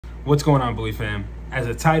What's going on, Bully fam? As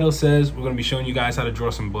the title says, we're going to be showing you guys how to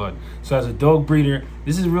draw some blood. So as a dog breeder,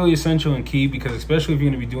 this is really essential and key because especially if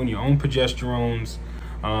you're going to be doing your own progesterones,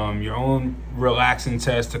 your own relaxing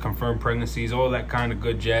tests to confirm pregnancies, all that kind of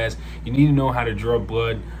good jazz, you need to know how to draw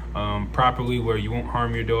blood properly where you won't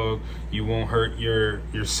harm your dog, you won't hurt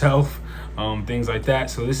yourself, things like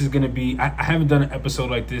that. So this is going to be, I haven't done an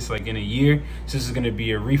episode like this like in a year, so this is going to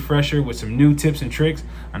be a refresher with some new tips and tricks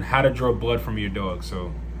on how to draw blood from your dog.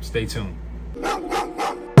 So stay tuned.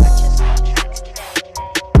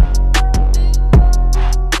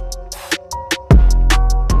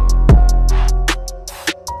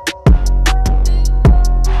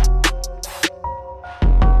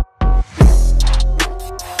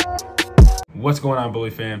 What's going on, Bully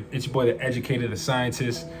fam? It's your boy, the educator, the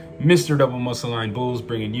scientist, Mr. Double Muscle Line Bulls,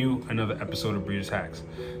 bringing you another episode of Breeders Hacks.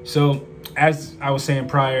 So, as I was saying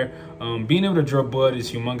prior, being able to draw blood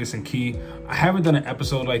is humongous and key. I haven't done an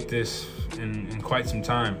episode like this in quite some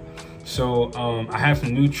time. So, I have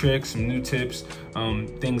some new tricks, some new tips,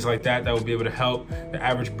 things like that will be able to help the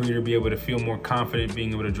average breeder be able to feel more confident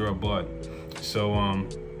being able to draw blood. So,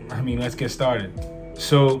 let's get started.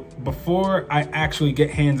 So before I actually get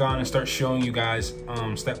hands-on and start showing you guys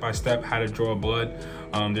step by step how to draw blood,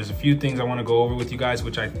 there's a few things I want to go over with you guys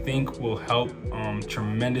which I think will help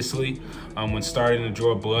tremendously when starting to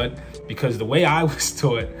draw blood, because the way I was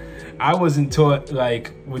taught, I wasn't taught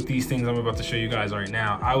like with these things I'm about to show you guys right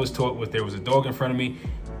now. I was taught with, there was a dog in front of me,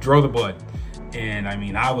 draw the blood. And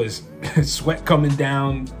I was sweat coming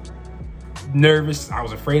down, nervous. I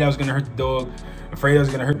was afraid I was gonna hurt the dog, afraid I was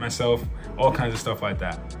gonna hurt myself, all kinds of stuff like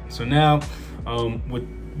that. So now with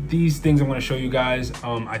these things I'm going to show you guys,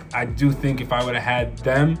 I do think if I would have had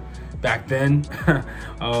them back then,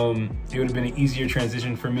 it would have been an easier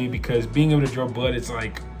transition for me, because being able to draw blood, it's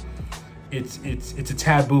like it's a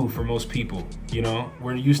taboo for most people. You know,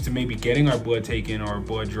 we're used to maybe getting our blood taken or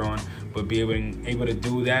blood drawn, but be able to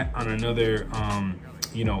do that on another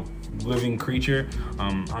living creature,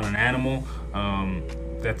 on an animal,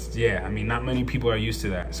 not many people are used to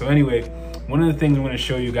that. So anyway, one of the things I'm going to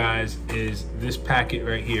show you guys is this packet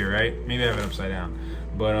right here, right? Maybe I have it upside down,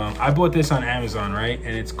 but I bought this on Amazon, right?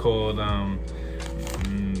 And it's called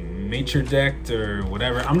Nature Decked or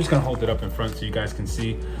whatever. I'm just gonna hold it up in front so you guys can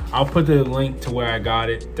see. I'll put the link to where I got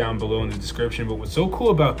it down below in the description. But what's so cool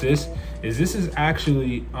about this is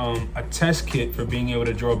actually a test kit for being able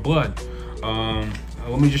to draw blood.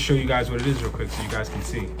 Let me just show you guys what it is real quick so you guys can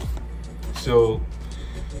see. So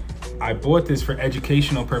I bought this for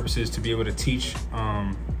educational purposes to be able to teach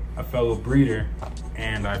a fellow breeder,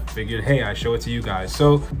 and I figured, hey, I show it to you guys.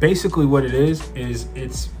 So basically what it is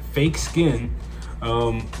it's fake skin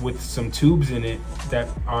with some tubes in it that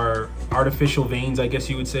are artificial veins, I guess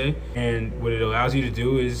you would say. And what it allows you to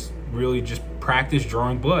do is really just practice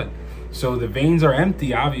drawing blood. So the veins are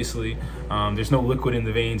empty, obviously. There's no liquid in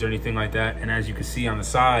the veins or anything like that. And as you can see on the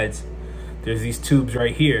sides, there's these tubes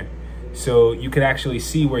right here. So you could actually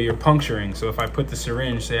see where you're puncturing. So if I put the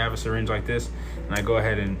syringe, say I have a syringe like this, and I go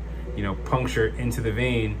ahead and, puncture into the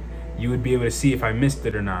vein, you would be able to see if I missed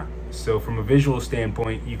it or not. So from a visual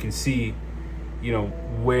standpoint, you can see,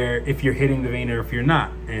 where, if you're hitting the vein or if you're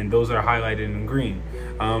not, and those are highlighted in green.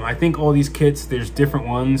 I think all these kits, there's different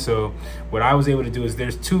ones. So what I was able to do is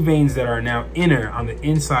there's two veins that are now inner on the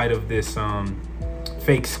inside of this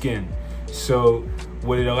fake skin. So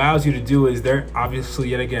what it allows you to do is, they're obviously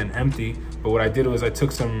yet again empty, but what I did was I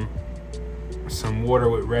took some water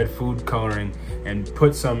with red food coloring and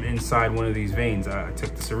put some inside one of these veins. I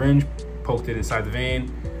took the syringe, poked it inside the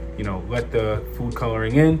vein, let the food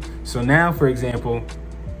coloring in. So now, for example,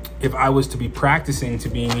 if I was to be practicing to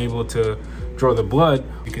being able to draw the blood,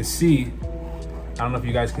 you can see, I don't know if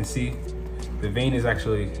you guys can see, the vein is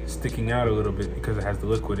actually sticking out a little bit because it has the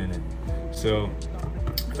liquid in it. So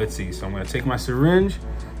let's see. So I'm going to take my syringe,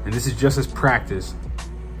 and this is just as practice.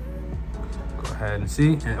 Go ahead and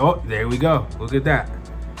see. And oh, there we go. Look at that.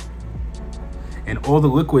 And all the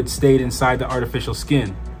liquid stayed inside the artificial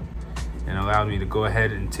skin and allowed me to go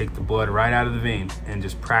ahead and take the blood right out of the vein and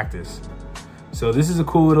just practice. So this is a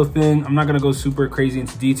cool little thing. I'm not going to go super crazy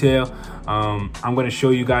into detail. I'm going to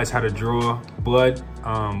show you guys how to draw blood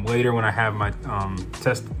later when I have my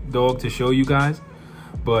test dog to show you guys.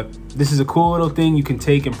 But this is a cool little thing you can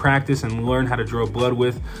take and practice and learn how to draw blood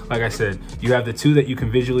with. Like I said, you have the two that you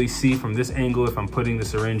can visually see from this angle if I'm putting the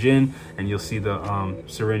syringe in, and you'll see the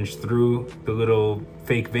syringe through the little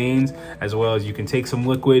fake veins, as well as you can take some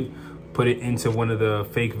liquid, put it into one of the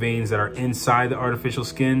fake veins that are inside the artificial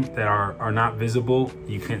skin that are not visible,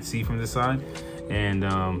 you can't see from this side. And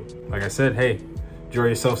like I said, hey, draw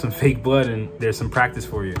yourself some fake blood and there's some practice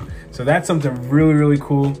for you. So that's something really, really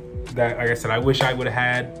cool. that, like I said, I wish I would have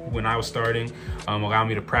had when I was starting, allow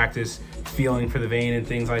me to practice feeling for the vein and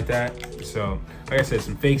things like that. So like I said,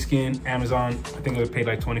 some fake skin, Amazon, I think it was paid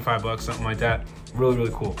like 25 bucks, something like that. Really,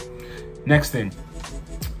 really cool. Next thing,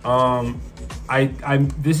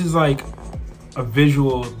 this is like a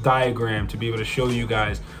visual diagram to be able to show you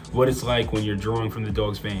guys what it's like when you're drawing from the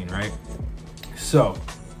dog's vein, right? So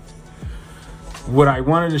what I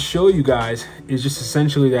wanted to show you guys is just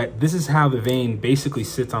essentially that this is how the vein basically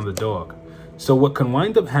sits on the dog. So what can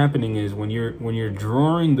wind up happening is when you're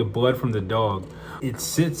drawing the blood from the dog, it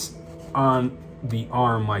sits on the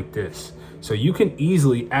arm like this. So you can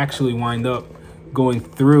easily actually wind up going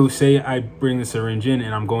through, say I bring the syringe in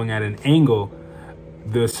and I'm going at an angle,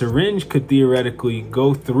 the syringe could theoretically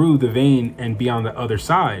go through the vein and be on the other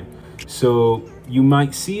side. So you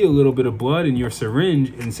might see a little bit of blood in your syringe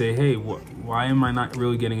and say, hey, why am I not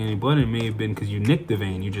really getting any blood? It may have been because you nicked the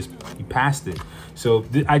vein, you passed it. So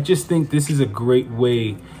I just think this is a great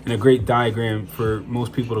way and a great diagram for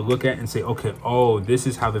most people to look at and say, okay, oh, this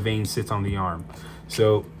is how the vein sits on the arm.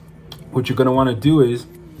 So what you're gonna wanna do is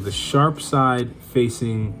the sharp side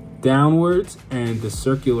facing downwards and the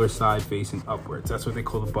circular side facing upwards. That's what they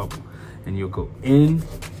call the bubble. And you'll go in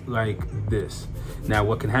like this. Now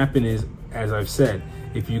what can happen is, as I've said,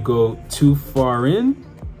 if you go too far into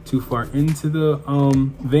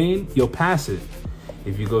the vein, you'll pass it.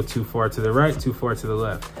 If you go too far to the right, too far to the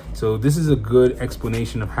left. So this is a good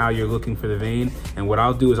explanation of how you're looking for the vein. And what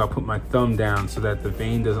I'll do is I'll put my thumb down so that the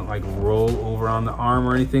vein doesn't like roll over on the arm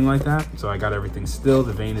or anything like that. So I got everything still.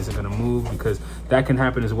 The vein isn't gonna move, because that can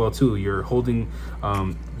happen as well too. You're holding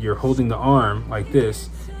the arm like this,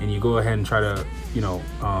 and you go ahead and try to,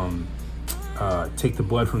 take the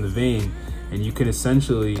blood from the vein, and you can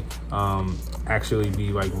essentially actually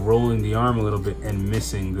be like rolling the arm a little bit and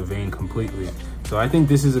missing the vein completely. So I think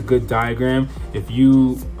this is a good diagram. If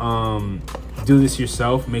you do this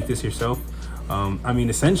yourself, make this yourself, I mean,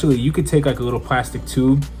 essentially you could take like a little plastic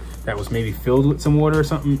tube that was maybe filled with some water or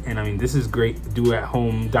something, and I mean, this is great to do at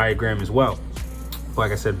home diagram as well.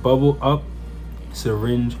 Like I said, bubble up,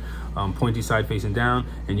 syringe, pointy side facing down,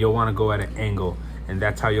 and you'll want to go at an angle, and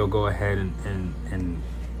that's how you'll go ahead and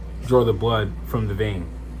draw the blood from the vein.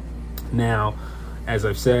 Now, as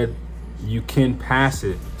I've said, you can pass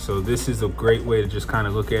it. So this is a great way to just kind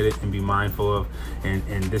of look at it and be mindful of, and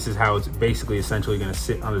this is how it's basically essentially going to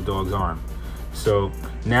sit on the dog's arm. So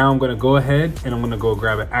now I'm going to go ahead and I'm going to go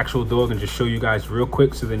grab an actual dog and just show you guys real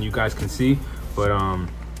quick so then you guys can see. But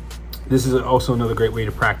this is also another great way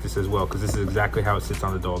to practice as well, because this is exactly how it sits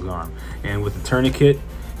on the dog's arm. And with the tourniquet,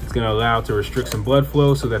 it's going to allow it to restrict some blood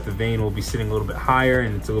flow so that the vein will be sitting a little bit higher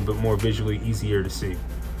and it's a little bit more visually easier to see.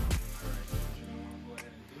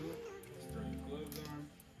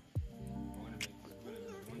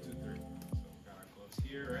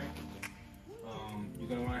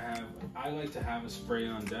 I like to have a spray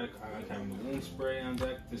on deck. I like having the wound spray on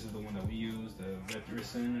deck. This is the one that we use, the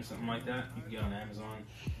Vetericin or something like that. You can get on Amazon,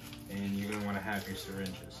 and you're gonna want to have your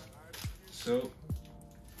syringes. So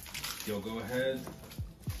you'll go ahead,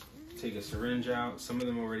 take a syringe out. Some of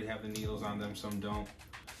them already have the needles on them, some don't.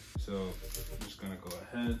 So I'm just gonna go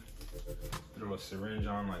ahead, throw a syringe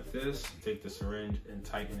on like this, take the syringe and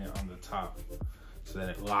tighten it on the top so that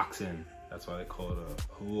it locks in. That's why they call it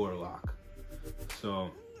a lure lock.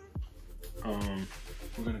 So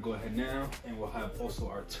we're gonna go ahead now, and we'll have also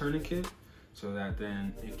our tourniquet so that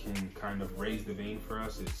then it can kind of raise the vein for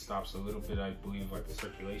us. It stops a little bit, I believe, like the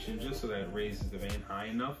circulation, just so that it raises the vein high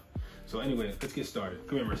enough. So anyway, let's get started.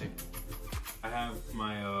 Come here, Mercy. I have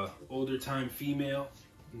my older time female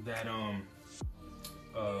that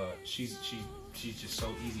she's just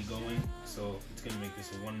so easygoing. So it's gonna make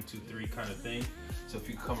this a 1, 2, 3 kind of thing. So if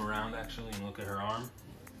you come around actually and look at her arm.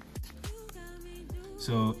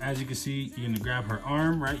 So as you can see, you're gonna grab her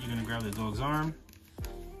arm, right? You're gonna grab the dog's arm,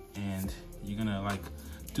 and you're gonna like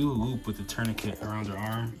do a loop with the tourniquet around her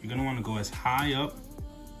arm. You're gonna wanna go as high up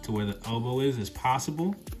to where the elbow is as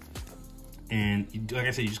possible. And like I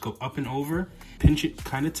said, you just go up and over, pinch it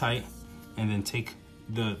kind of tight, and then take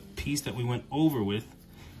the piece that we went over with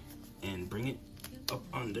and bring it up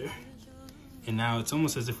under. And now it's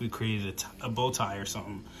almost as if we created a bow tie or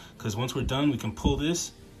something, because once we're done, we can pull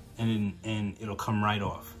this and it'll come right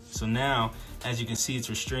off. So now, as you can see,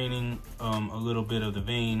 it's restraining a little bit of the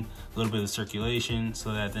vein, a little bit of the circulation,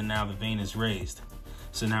 so that then now the vein is raised.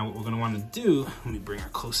 So now what we're gonna wanna do, let me bring her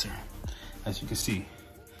closer. As you can see,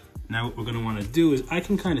 now what we're gonna wanna do is, I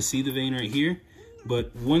can kind of see the vein right here,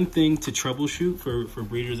 but one thing to troubleshoot for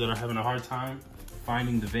breeders that are having a hard time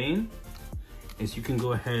finding the vein is you can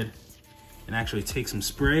go ahead and actually take some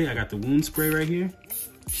spray. I got the wound spray right here.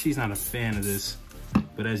 She's not a fan of this.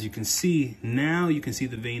 But as you can see, now you can see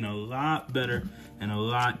the vein a lot better and a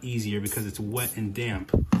lot easier because it's wet and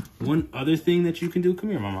damp. One other thing that you can do, come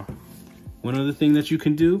here, mama. One other thing that you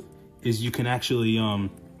can do is you can actually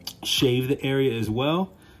shave the area as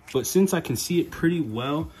well. But since I can see it pretty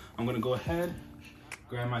well, I'm gonna go ahead,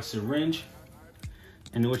 grab my syringe,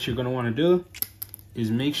 and what you're gonna wanna do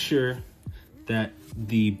is make sure that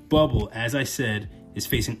the bubble, as I said, is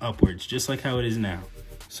facing upwards, just like how it is now.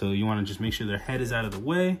 So you wanna just make sure their head is out of the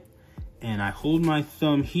way, and I hold my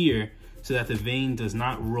thumb here so that the vein does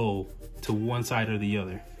not roll to one side or the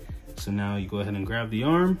other. So now you go ahead and grab the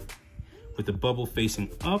arm with the bubble facing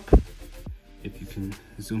up. If you can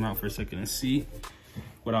zoom out for a second and see,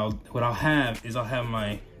 what I'll have is I'll have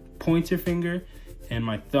my pointer finger and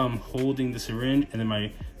my thumb holding the syringe, and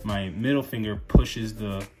then my middle finger pushes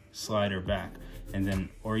the slider back, and then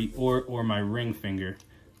or my ring finger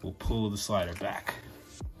will pull the slider back.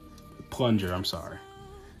 Plunger, I'm sorry.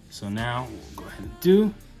 So now we'll go ahead and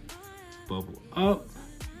do bubble up.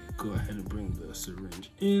 Go ahead and bring the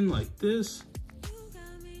syringe in like this.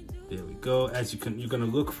 There we go. As you're gonna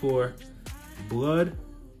look for blood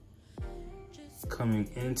coming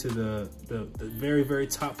into the very, very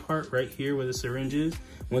top part right here where the syringe is.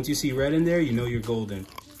 Once you see red in there, you know you're golden.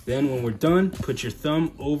 Then when we're done, put your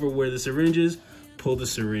thumb over where the syringe is, pull the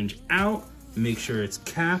syringe out, make sure it's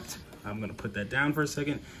capped. I'm gonna put that down for a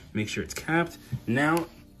second, make sure it's capped. Now,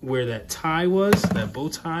 where that tie was, that bow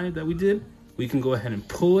tie that we did, we can go ahead and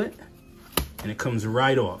pull it, and it comes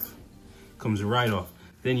right off. Comes right off.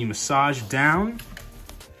 Then you massage down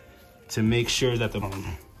to make sure that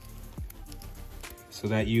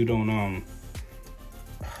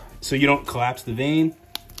so you don't collapse the vein.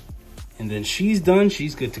 And then she's done,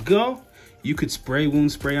 she's good to go. You could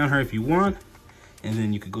wound spray on her if you want, and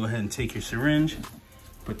then you could go ahead and take your syringe,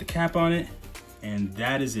 put the cap on it, and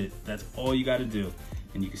that is it. That's all you gotta do.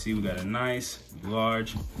 And you can see we got a nice,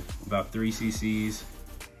 large, about 3 cc's,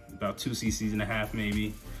 about 2 cc's and a half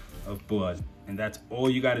maybe, of blood. And that's all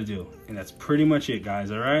you gotta do. And that's pretty much it,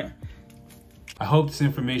 guys, all right? I hope this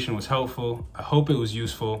information was helpful. I hope it was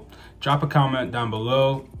useful. Drop a comment down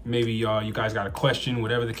below. Maybe you guys got a question,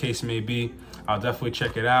 whatever the case may be. I'll definitely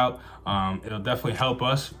check it out. It'll definitely help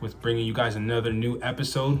us with bringing you guys another new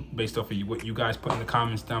episode based off of what you guys put in the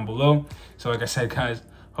comments down below. So like I said, guys,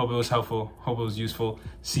 hope it was helpful. Hope it was useful.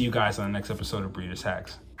 See you guys on the next episode of Breeders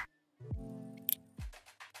Hacks.